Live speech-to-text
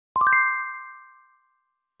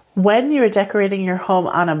When you're decorating your home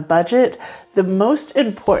on a budget, the most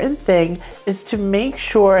important thing is to make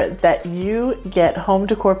sure that you get home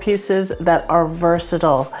decor pieces that are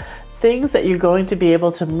versatile. Things that you're going to be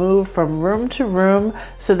able to move from room to room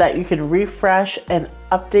so that you can refresh and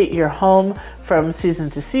update your home from season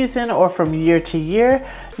to season or from year to year.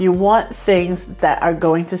 You want things that are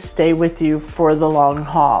going to stay with you for the long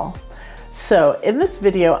haul. So in this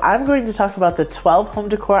video, I'm going to talk about the 12 home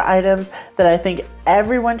decor items that I think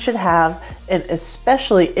everyone should have, and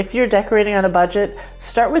especially if you're decorating on a budget,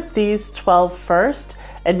 start with these 12 first,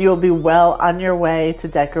 and you'll be well on your way to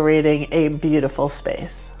decorating a beautiful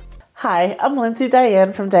space. Hi, I'm Lindsay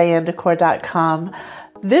Diane from DianeDecor.com.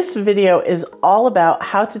 This video is all about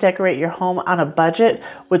how to decorate your home on a budget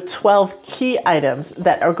with 12 key items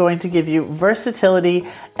that are going to give you versatility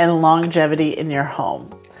and longevity in your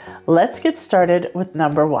home. Let's get started with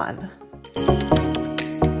number 1.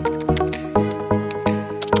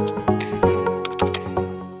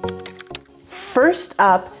 First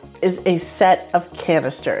up is a set of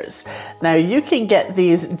canisters. Now you can get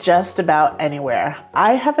these just about anywhere.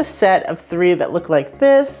 I have a set of 3 that look like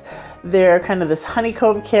this. They're kind of this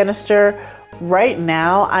honeycomb canister. Right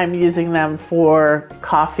now I'm using them for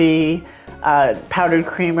coffee, powdered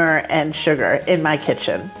creamer, and sugar in my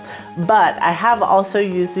kitchen. But I have also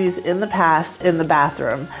used these in the past in the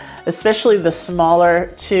bathroom, especially the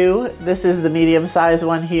smaller 2. This is the medium-sized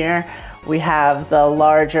one here. We have the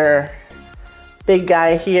larger big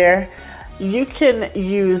guy here. You can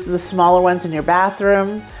use the smaller ones in your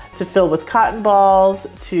bathroom to fill with cotton balls,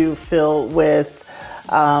 to fill with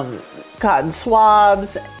cotton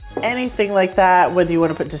swabs, anything like that. Whether you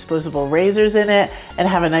want to put disposable razors in it and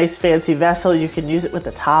have a nice fancy vessel, you can use it with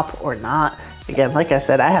the top or not. Again, like I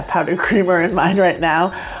said, I have powdered creamer in mine right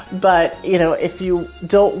now, but you know, if you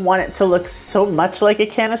don't want it to look so much like a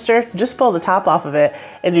canister, just pull the top off of it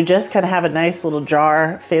and you just kind of have a nice little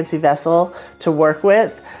jar, fancy vessel to work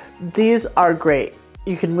with. These are great.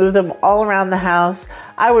 You can move them all around the house.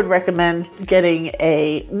 I would recommend getting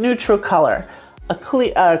a neutral color, a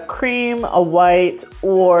cream, a white,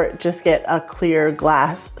 or just get a clear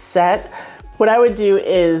glass set. What I would do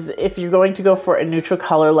is, if you're going to go for a neutral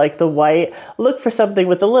color like the white, look for something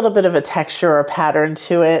with a little bit of a texture or pattern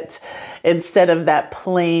to it instead of that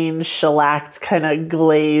plain shellacked kind of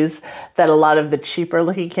glaze that a lot of the cheaper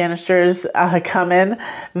looking canisters come in.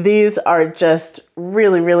 These are just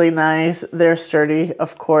really, really nice. They're sturdy,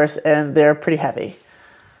 of course, and they're pretty heavy.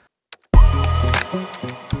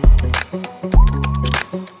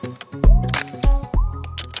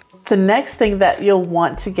 The next thing that you'll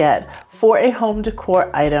want to get for a home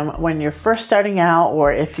decor item when you're first starting out,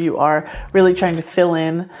 or if you are really trying to fill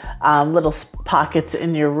in little pockets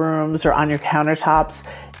in your rooms or on your countertops,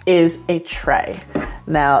 is a tray.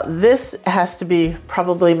 Now this has to be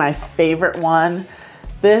probably my favorite one.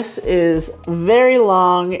 This is very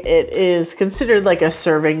long. It is considered like a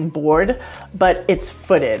serving board, but it's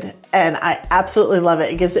footed, and I absolutely love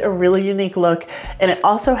it. It gives it a really unique look, and it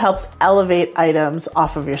also helps elevate items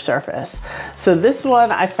off of your surface. So this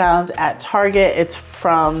one I found at Target. It's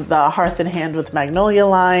from the Hearth and Hand with Magnolia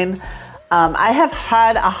line. I have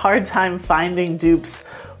had a hard time finding dupes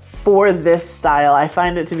for this style. I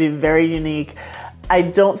find it to be very unique. I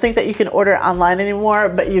don't think that you can order it online anymore,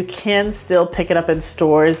 but you can still pick it up in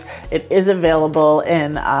stores. It is available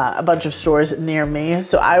in a bunch of stores near me.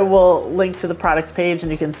 So I will link to the product page and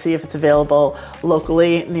you can see if it's available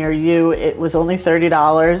locally near you. It was only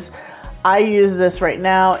 $30. I use this right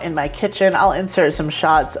now in my kitchen. I'll insert some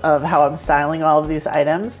shots of how I'm styling all of these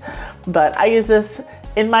items, but I use this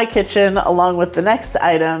in my kitchen along with the next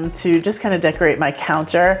item to just kind of decorate my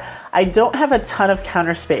counter. I don't have a ton of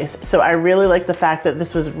counter space, so I really like the fact that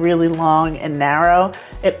this was really long and narrow.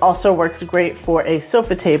 It also works great for a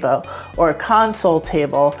sofa table or a console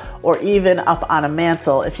table, or even up on a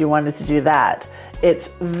mantle if you wanted to do that. It's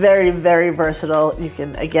very, very versatile. You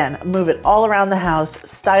can, again, move it all around the house,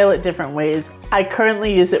 style it different ways. I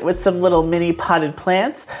currently use it with some little mini potted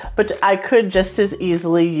plants, but I could just as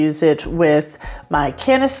easily use it with my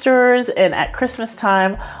canisters, and at Christmas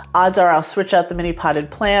time, odds are I'll switch out the mini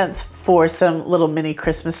potted plants for some little mini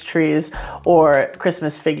Christmas trees or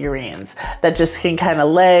Christmas figurines that just can kind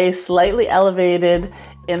of lay slightly elevated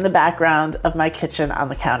in the background of my kitchen on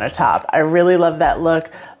the countertop. I really love that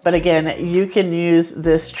look. But again, you can use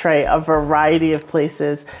this tray a variety of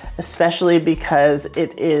places, especially because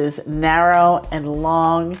it is narrow and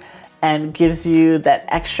long and gives you that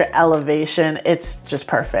extra elevation. It's just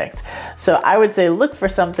perfect. So I would say look for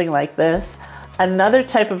something like this. Another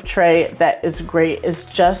type of tray that is great is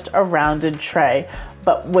just a rounded tray,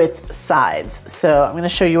 but with sides. So I'm going to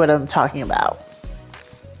show you what I'm talking about.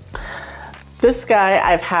 This guy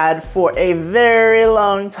I've had for a very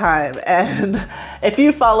long time, and if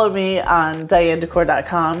you follow me on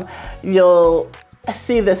DianeDecor.com, you'll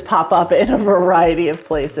see this pop up in a variety of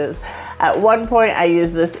places. At one point I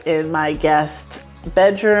used this in my guest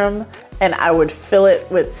bedroom, and I would fill it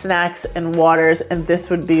with snacks and waters, and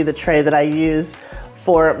this would be the tray that I use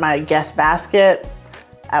for my guest basket.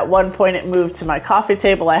 At one point it moved to my coffee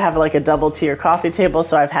table. I have like a double tier coffee table,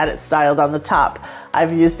 so I've had it styled on the top.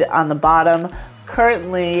 I've used it on the bottom.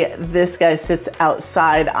 Currently, this guy sits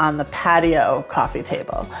outside on the patio coffee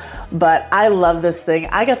table. But I love this thing.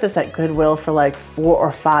 I got this at Goodwill for like $4 or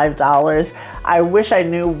 $5. I wish I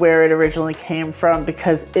knew where it originally came from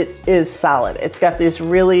because it is solid. It's got these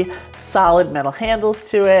really solid metal handles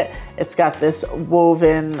to it. It's got this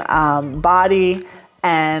woven body,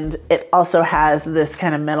 and it also has this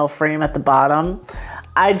kind of metal frame at the bottom.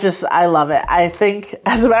 I love it. I think,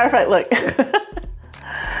 as a matter of fact, look.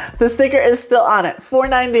 The sticker is still on it,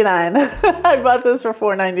 $4.99. I bought this for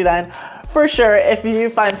 $4.99. For sure, if you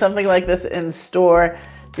find something like this in store,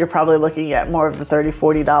 you're probably looking at more of the $30,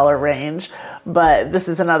 $40 range. But this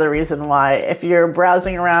is another reason why, if you're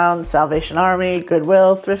browsing around Salvation Army,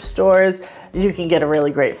 Goodwill, thrift stores, you can get a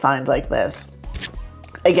really great find like this.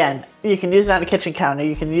 Again, you can use it on a kitchen counter,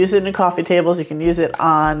 you can use it in coffee tables, you can use it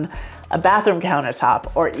on a bathroom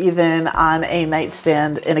countertop, or even on a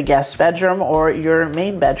nightstand in a guest bedroom or your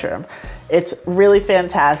main bedroom. It's really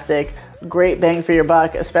fantastic, great bang for your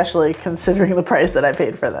buck, especially considering the price that I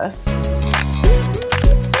paid for this.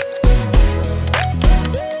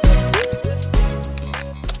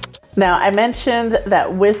 Now, I mentioned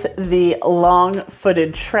that with the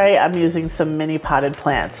long-footed tray, I'm using some mini potted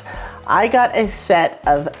plants. I got a set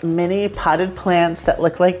of mini potted plants that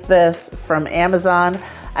look like this from Amazon.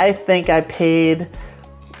 I think I paid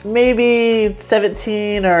maybe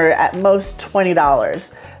 $17 or at most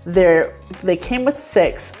 $20. They came with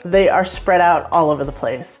 6. They are spread out all over the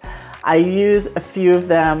place. I use a few of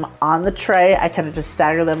them on the tray. I kind of just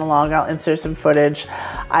stagger them along. I'll insert some footage.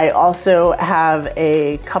 I also have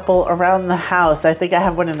a couple around the house. I think I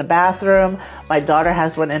have one in the bathroom. My daughter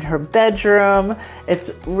has one in her bedroom. It's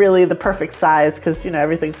really the perfect size because, you know,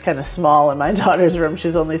 everything's kind of small in my daughter's room.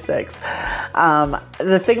 She's only 6.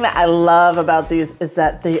 The thing that I love about these is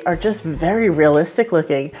that they are just very realistic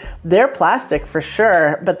looking. They're plastic for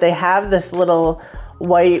sure, but they have this little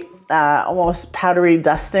white almost powdery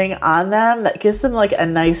dusting on them that gives them like a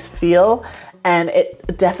nice feel, and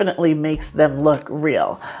it definitely makes them look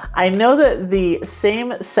real. I know that the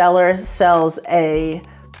same seller sells a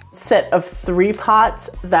set of 3 pots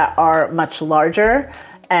that are much larger,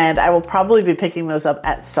 and I will probably be picking those up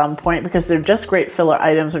at some point because they're just great filler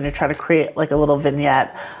items when you're trying to create like a little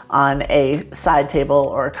vignette on a side table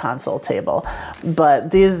or a console table.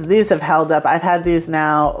 But these have held up. I've had these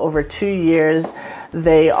now over 2 years.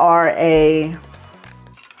 They are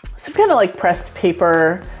some kind of like pressed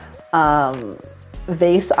paper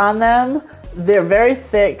vase on them. They're very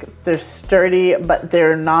thick, they're sturdy, but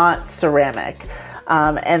they're not ceramic.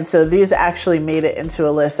 And so these actually made it into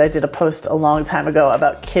a list. I did a post a long time ago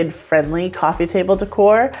about kid-friendly coffee table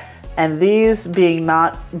decor, and these being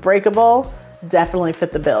not breakable definitely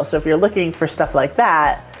fit the bill. So if you're looking for stuff like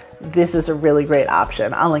that, this is a really great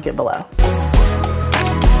option. I'll link it below.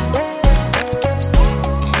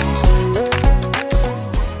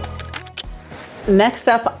 Next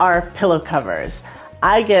up are pillow covers.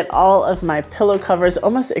 I get all of my pillow covers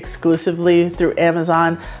almost exclusively through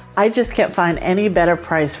Amazon. I just can't find any better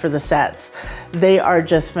price for the sets. They are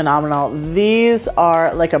just phenomenal. These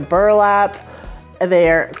are like a burlap.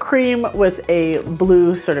 They're cream with a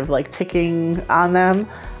blue sort of like ticking on them.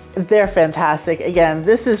 They're fantastic. Again,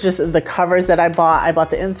 this is just the covers that I bought. I bought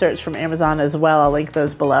the inserts from Amazon as well. I'll link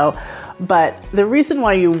those below. But the reason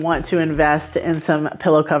why you want to invest in some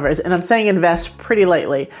pillow covers, and I'm saying invest pretty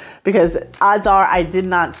lightly, because odds are I did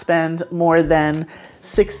not spend more than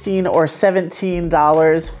 $16 or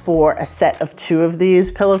 $17 for a set of 2 of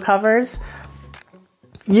these pillow covers.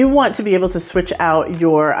 You want to be able to switch out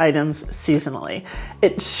your items seasonally.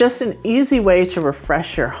 It's just an easy way to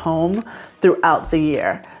refresh your home throughout the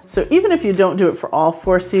year. So even if you don't do it for all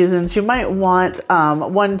 4 seasons, you might want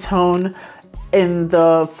one tone in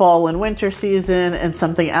the fall and winter season and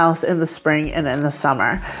something else in the spring and in the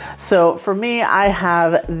summer. So for me, I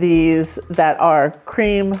have these that are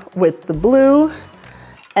cream with the blue,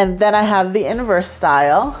 and then I have the inverse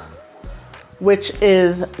style, which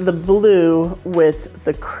is the blue with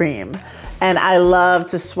the cream. And I love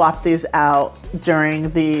to swap these out during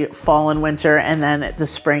the fall and winter, and then the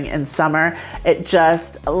spring and summer. It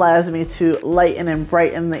just allows me to lighten and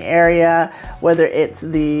brighten the area, whether it's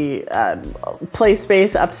the play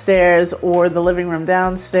space upstairs or the living room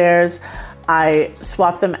downstairs. I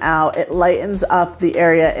swap them out. It lightens up the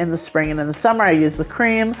area in the spring and in the summer. I use the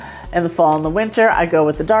cream. In the fall and the winter, I go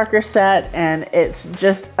with the darker set, and it's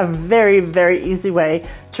just a very, very easy way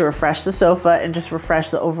to refresh the sofa and just refresh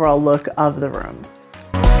the overall look of the room.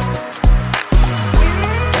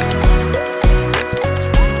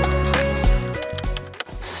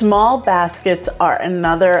 Small baskets are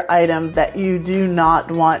another item that you do not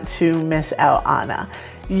want to miss out on.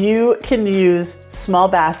 You can use small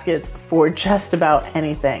baskets for just about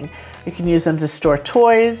anything. You can use them to store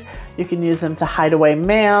toys. You can use them to hide away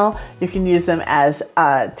mail. You can use them as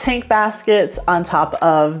tank baskets on top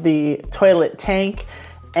of the toilet tank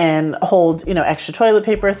and hold, extra toilet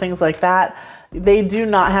paper, things like that. They do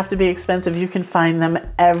not have to be expensive. You can find them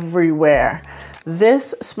everywhere.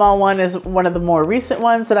 This small one is one of the more recent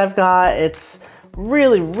ones that I've got. It's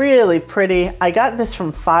really, really pretty. I got this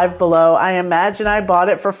from Five Below. I imagine I bought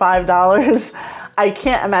it for $5. I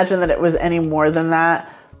can't imagine that it was any more than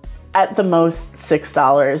that. At the most,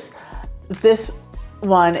 $6. This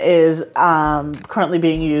one is currently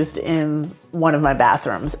being used in one of my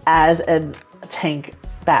bathrooms as a tank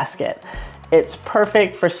basket. It's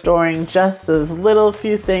perfect for storing just those little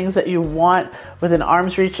few things that you want within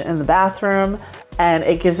arm's reach in the bathroom, and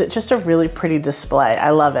it gives it just a really pretty display.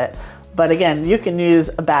 I love it. But again, you can use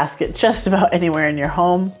a basket just about anywhere in your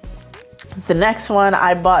home. The next one,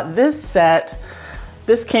 I bought this set.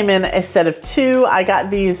 This came in a set of 2. I got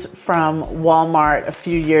these from Walmart a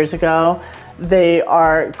few years ago. They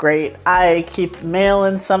are great. I keep mail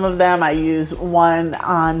in some of them. I use one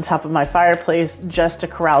on top of my fireplace just to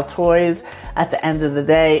corral toys. At the end of the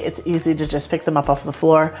day, it's easy to just pick them up off the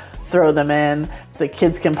floor, throw them in. The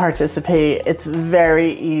kids can participate. It's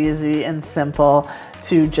very easy and simple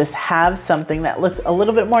to just have something that looks a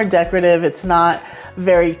little bit more decorative. It's not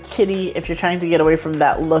very kitty. If you're trying to get away from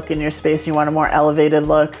that look in your space, you want a more elevated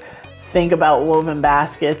look, think about woven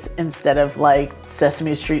baskets instead of like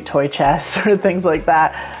Sesame Street toy chests or things like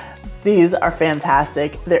that. These are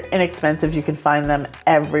fantastic. They're inexpensive. You can find them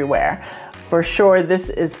everywhere. For sure, this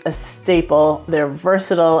is a staple. They're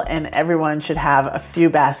versatile, and everyone should have a few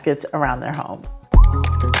baskets around their home.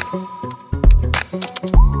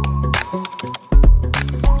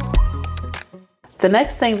 The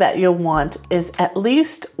next thing that you'll want is at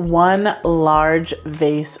least one large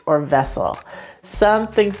vase or vessel,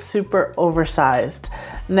 something super oversized.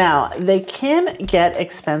 Now, they can get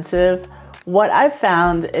expensive. What I've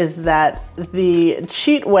found is that the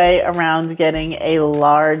cheat way around getting a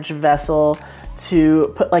large vessel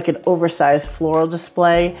to put like an oversized floral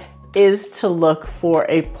display is to look for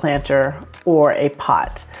a planter or a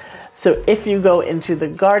pot. So if you go into the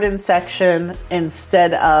garden section,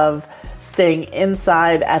 instead of staying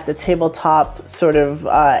inside at the tabletop sort of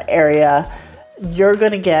area, you're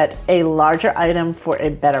gonna get a larger item for a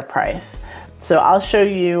better price. So I'll show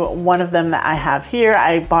you one of them that I have here.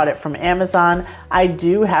 I bought it from Amazon. I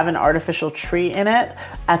do have an artificial tree in it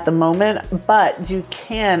at the moment, but you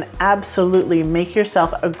can absolutely make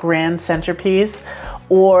yourself a grand centerpiece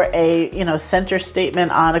or a center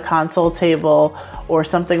statement on a console table or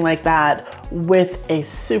something like that with a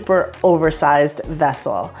super oversized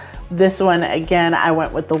vessel. This one, again, I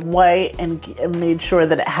went with the white and made sure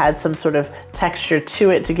that it had some sort of texture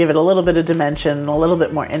to it to give it a little bit of dimension and a little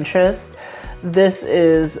bit more interest. This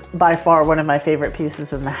is by far one of my favorite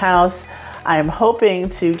pieces in the house. I am hoping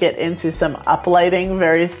to get into some uplighting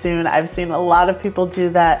very soon. I've seen a lot of people do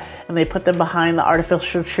that, and they put them behind the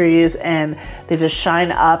artificial trees and they just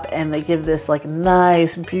shine up and they give this like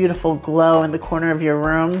nice, beautiful glow in the corner of your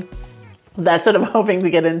room. That's what I'm hoping to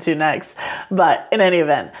get into next. But in any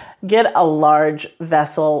event, get a large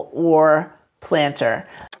vessel or planter.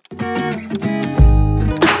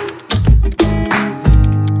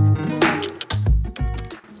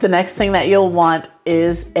 The next thing that you'll want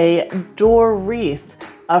is a door wreath.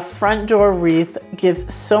 A front door wreath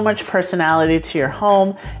gives so much personality to your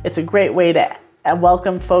home. It's a great way to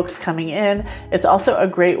welcome folks coming in. It's also a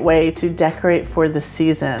great way to decorate for the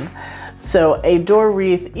season. So a door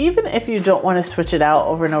wreath, even if you don't want to switch it out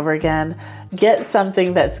over and over again, get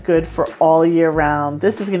something that's good for all year round.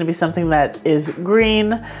 This is going to be something that is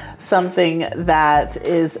green, something that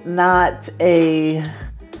is not a,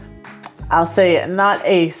 I'll say not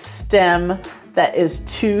a stem that is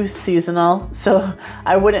too seasonal. So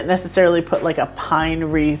I wouldn't necessarily put like a pine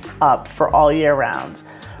wreath up for all year round,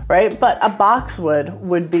 right? But a boxwood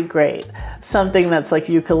would be great. Something that's like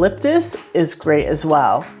eucalyptus is great as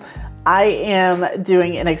well. I am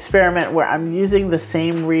doing an experiment where I'm using the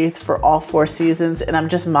same wreath for all 4 seasons, and I'm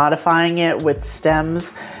just modifying it with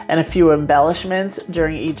stems and a few embellishments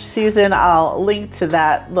during each season. I'll link to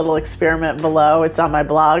that little experiment below. It's on my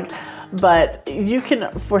blog. But you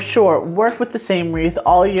can for sure work with the same wreath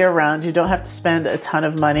all year round. You don't have to spend a ton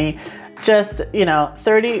of money. Just, you know,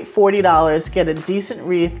 $30, $40, get a decent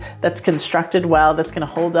wreath that's constructed well, that's gonna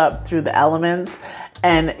hold up through the elements,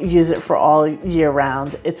 and use it for all year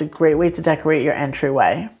round. It's a great way to decorate your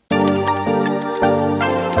entryway.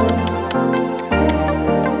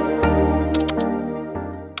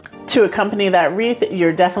 To accompany that wreath,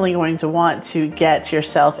 you're definitely going to want to get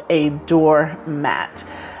yourself a doormat.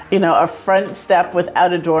 You know, a front step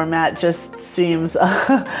without a doormat just seems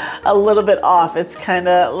a little bit off. It's kind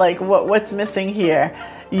of like, what's missing here?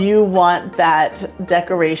 You want that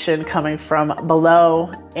decoration coming from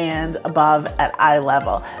below and above at eye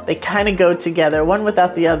level. They kind of go together. One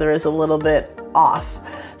without the other is a little bit off.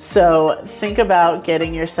 So think about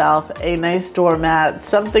getting yourself a nice doormat,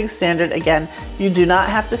 something standard. Again, you do not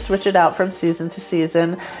have to switch it out from season to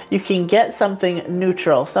season. You can get something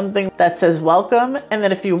neutral, something that says welcome. And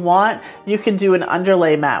then if you want, you can do an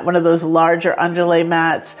underlay mat, one of those larger underlay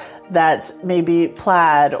mats that's maybe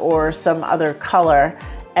plaid or some other color,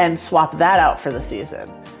 and swap that out for the season.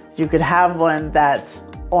 You could have one that's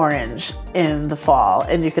orange in the fall,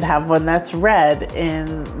 and you could have one that's red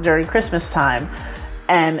during Christmas time,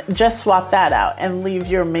 and just swap that out and leave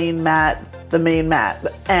your main mat the main mat.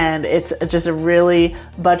 And it's just a really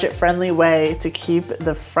budget-friendly way to keep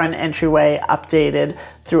the front entryway updated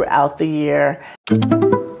throughout the year.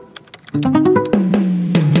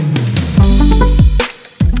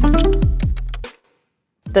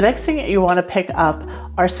 The next thing that you want to pick up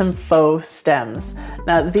are some faux stems.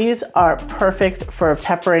 Now these are perfect for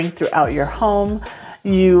peppering throughout your home.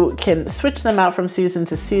 You can switch them out from season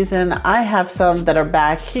to season. I have some that are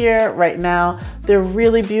back here right now. They're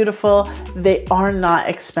really beautiful. They are not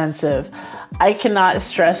expensive. I cannot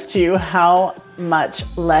stress to you how much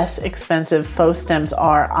less expensive faux stems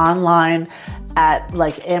are online at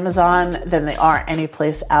like Amazon than they are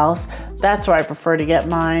anyplace else. That's where I prefer to get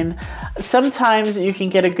mine. Sometimes you can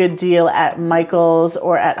get a good deal at Michael's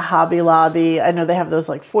or at Hobby Lobby. I know they have those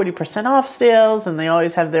like 40% off sales, and they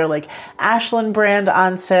always have their like Ashland brand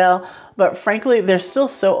on sale. But frankly, they're still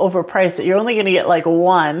so overpriced that you're only gonna get like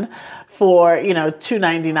one for, you know,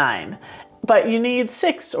 $2.99. But you need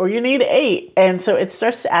 6 or you need 8. And so it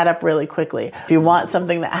starts to add up really quickly. If you want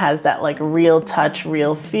something that has that like real touch,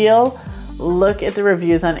 real feel, look at the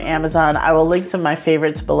reviews on Amazon. I will link some of my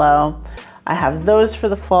favorites below. I have those for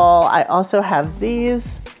the fall. I also have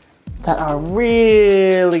these that are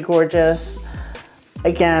really gorgeous.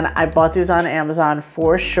 Again, I bought these on Amazon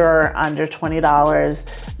for sure, under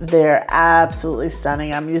 $20. They're absolutely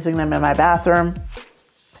stunning. I'm using them in my bathroom.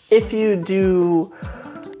 If you do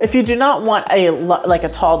not want a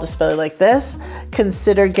tall display like this,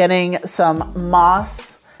 consider getting some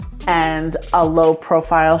moss and a low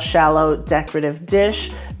profile, shallow decorative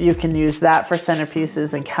dish. You can use that for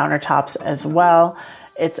centerpieces and countertops as well.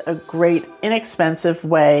 It's a great, inexpensive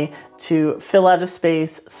way to fill out a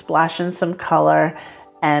space, splash in some color.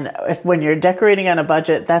 And when you're decorating on a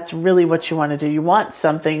budget, that's really what you want to do. You want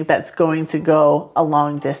something that's going to go a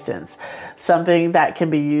long distance, something that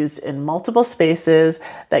can be used in multiple spaces,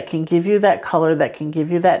 that can give you that color, that can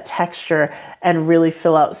give you that texture, and really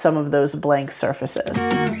fill out some of those blank surfaces.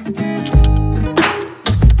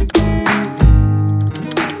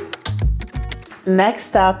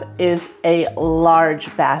 Next up is a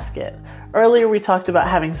large basket. Earlier we talked about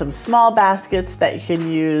having some small baskets that you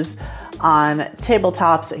can use on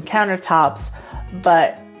tabletops and countertops,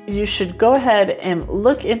 but you should go ahead and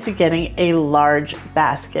look into getting a large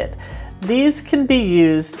basket. These can be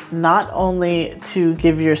used not only to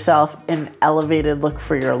give yourself an elevated look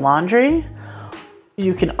for your laundry,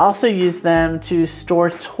 you can also use them to store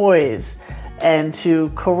toys and to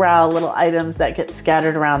corral little items that get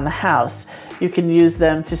scattered around the house. You can use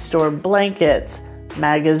them to store blankets,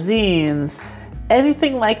 magazines,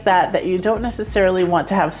 anything like that that you don't necessarily want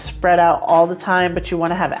to have spread out all the time, but you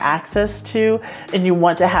want to have access to, and you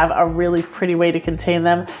want to have a really pretty way to contain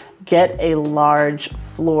them. Get a large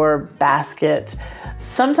floor basket.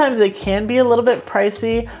 Sometimes they can be a little bit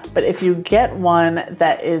pricey, but if you get one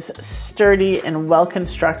that is sturdy and well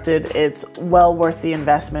constructed, it's well worth the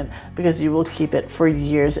investment because you will keep it for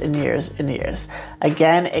years and years and years.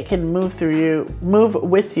 Again, it can move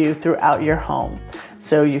with you throughout your home.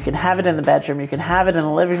 So you can have it in the bedroom, you can have it in the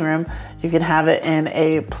living room, you can have it in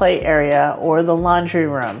a play area or the laundry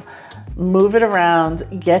room. Move it around,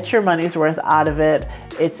 get your money's worth out of it.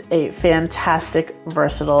 It's a fantastic,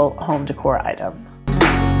 versatile home decor item.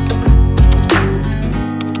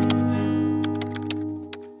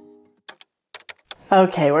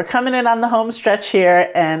 Okay, we're coming in on the home stretch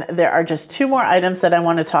here, and there are just 2 more items that I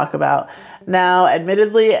want to talk about. Now,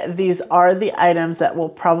 admittedly, these are the items that will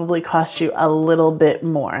probably cost you a little bit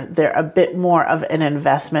more. They're a bit more of an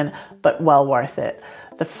investment, but well worth it.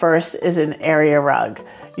 The first is an area rug.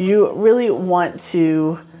 You really want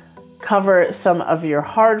to cover some of your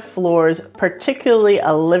hard floors, particularly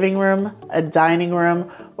a living room, a dining room,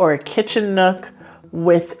 or a kitchen nook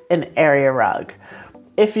with an area rug.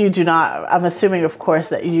 If you do not, I'm assuming, of course,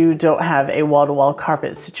 that you don't have a wall-to-wall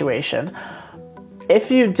carpet situation.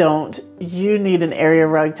 If you don't, you need an area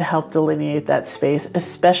rug to help delineate that space,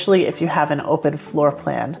 especially if you have an open floor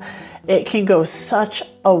plan. It can go such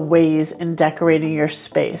a ways in decorating your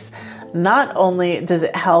space. Not only does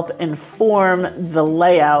it help inform the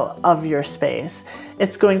layout of your space,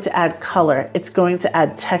 it's going to add color, it's going to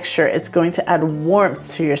add texture, it's going to add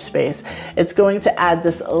warmth to your space. It's going to add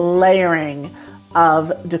this layering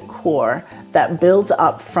of decor that builds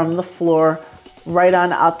up from the floor right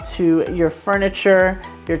on up to your furniture,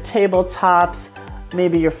 your tabletops,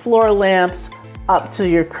 maybe your floor lamps, up to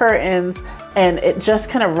your curtains, and it just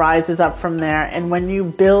kind of rises up from there. And when you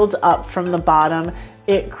build up from the bottom,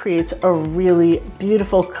 it creates a really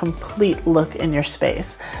beautiful, complete look in your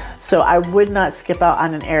space. So I would not skip out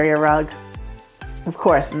on an area rug. Of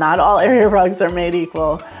course, not all area rugs are made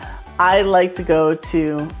equal. I like to go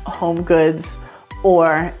to Home Goods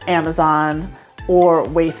or Amazon or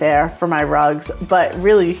Wayfair for my rugs, but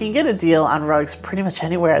really you can get a deal on rugs pretty much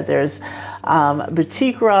anywhere. There's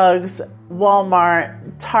boutique rugs, Walmart,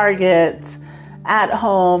 Target, At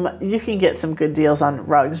Home. You can get some good deals on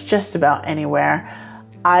rugs just about anywhere.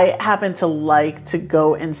 I happen to like to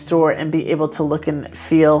go in store and be able to look and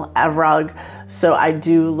feel a rug. So I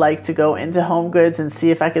do like to go into Home Goods and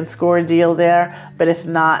see if I can score a deal there. But if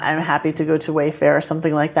not, I'm happy to go to Wayfair or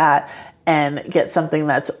something like that and get something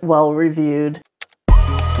that's well reviewed.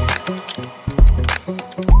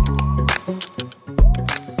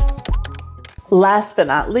 Last but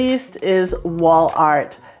not least is wall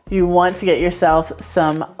art. You want to get yourself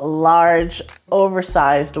some large,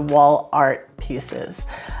 oversized wall art pieces.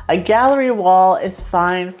 A gallery wall is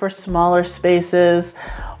fine for smaller spaces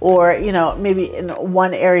or, you know, maybe in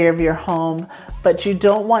one area of your home, but you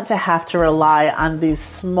don't want to have to rely on these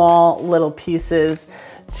small little pieces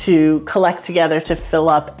to collect together to fill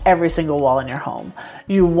up every single wall in your home.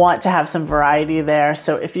 You want to have some variety there.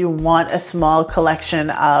 So if you want a small collection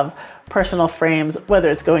of personal frames, whether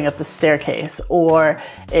it's going up the staircase or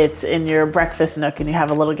it's in your breakfast nook and you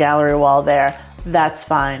have a little gallery wall there, that's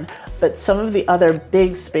fine. But some of the other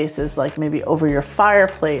big spaces, like maybe over your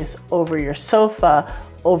fireplace, over your sofa,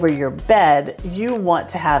 over your bed, you want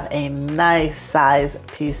to have a nice size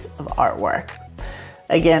piece of artwork.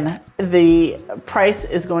 Again, the price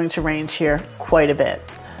is going to range here quite a bit.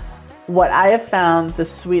 What I have found the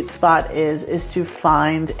sweet spot is to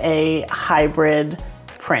find a hybrid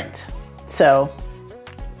print. So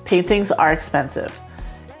paintings are expensive.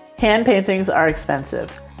 Hand paintings are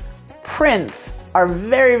expensive. Prints are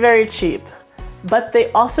very, very cheap, but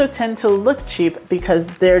they also tend to look cheap because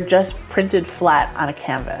they're just printed flat on a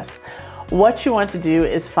canvas. What you want to do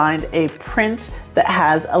is find a print that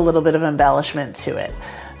has a little bit of embellishment to it.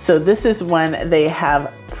 So this is when they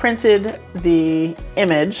have printed the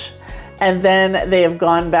image and then they have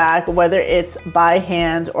gone back, whether it's by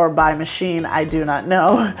hand or by machine, I do not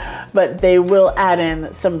know, but they will add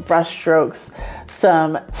in some brush strokes,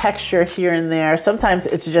 some texture here and there. Sometimes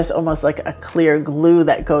it's just almost like a clear glue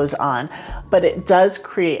that goes on, but it does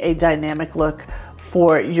create a dynamic look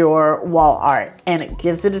for your wall art, and it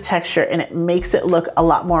gives it a texture and it makes it look a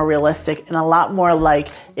lot more realistic and a lot more like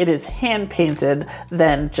it is hand painted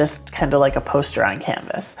than just kind of like a poster on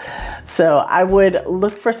canvas. So I would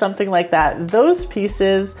look for something like that. Those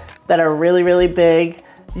pieces that are really, really big,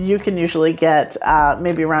 you can usually get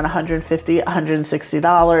maybe around $150,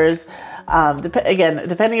 $160. Again,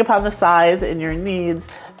 depending upon the size and your needs,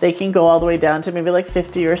 they can go all the way down to maybe like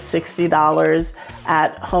 $50 or $60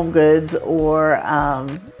 at Home Goods, or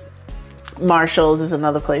Marshall's is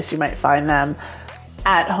another place you might find them.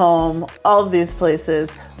 At Home, all of these places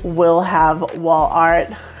will have wall art.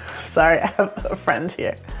 Sorry, I have a friend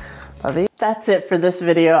here. Lovey. That's it for this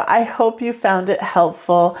video. I hope you found it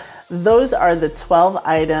helpful. Those are the 12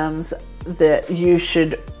 items that you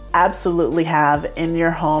should absolutely have in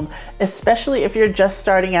your home, especially if you're just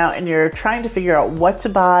starting out and you're trying to figure out what to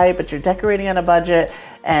buy, but you're decorating on a budget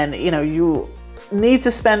and you know you need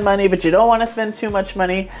to spend money, but you don't want to spend too much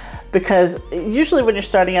money. because usually when you're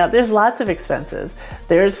starting out, there's lots of expenses.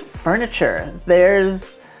 There's furniture,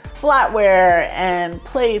 there's flatware and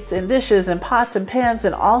plates and dishes and pots and pans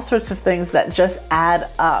and all sorts of things that just add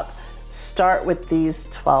up. Start with these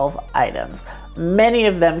 12 items. Many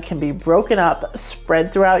of them can be broken up,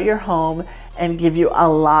 spread throughout your home, and give you a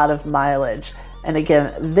lot of mileage. And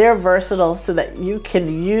again, they're versatile so that you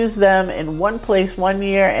can use them in one place one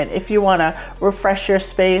year, and if you want to refresh your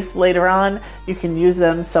space later on, you can use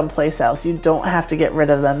them someplace else. You don't have to get rid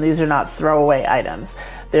of them. These are not throwaway items.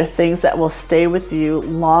 They're things that will stay with you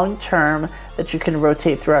long term, that you can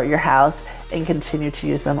rotate throughout your house and continue to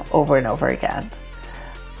use them over and over again.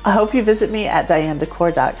 I hope you visit me at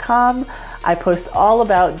dianedecor.com. I post all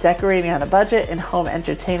about decorating on a budget and home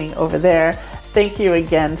entertaining over there. Thank you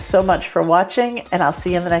again so much for watching, and I'll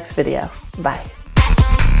see you in the next video. Bye.